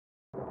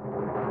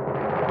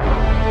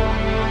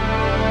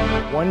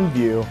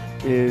OneVue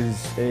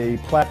is a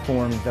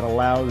platform that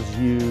allows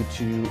you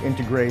to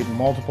integrate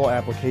multiple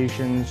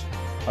applications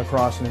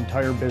across an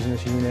entire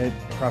business unit,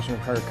 across an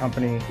entire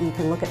company. You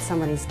can look at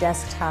somebody's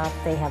desktop,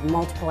 they have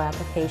multiple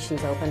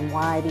applications open.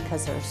 Why?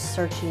 Because they're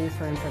searching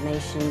for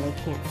information, they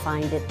can't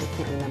find it, they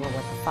can't remember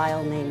what the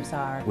file names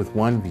are. With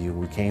OneVue,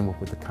 we came up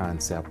with the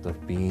concept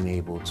of being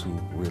able to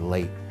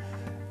relate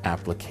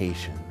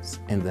applications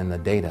and then the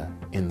data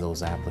in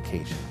those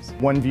applications.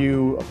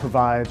 OneVue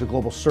provides a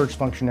global search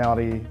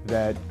functionality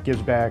that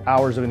gives back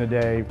hours in a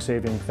day,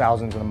 saving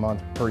thousands in a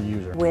month per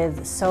user.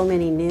 With so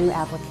many new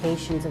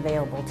applications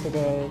available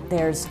today,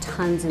 there's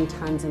tons and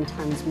tons and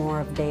tons more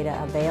of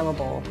data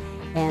available.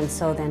 And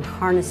so then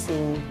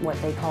harnessing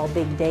what they call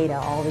big data,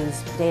 all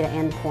these data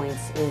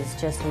endpoints, is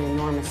just an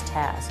enormous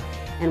task.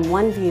 And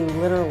OneVue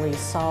literally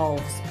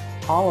solves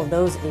all of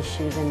those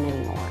issues and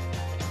many more.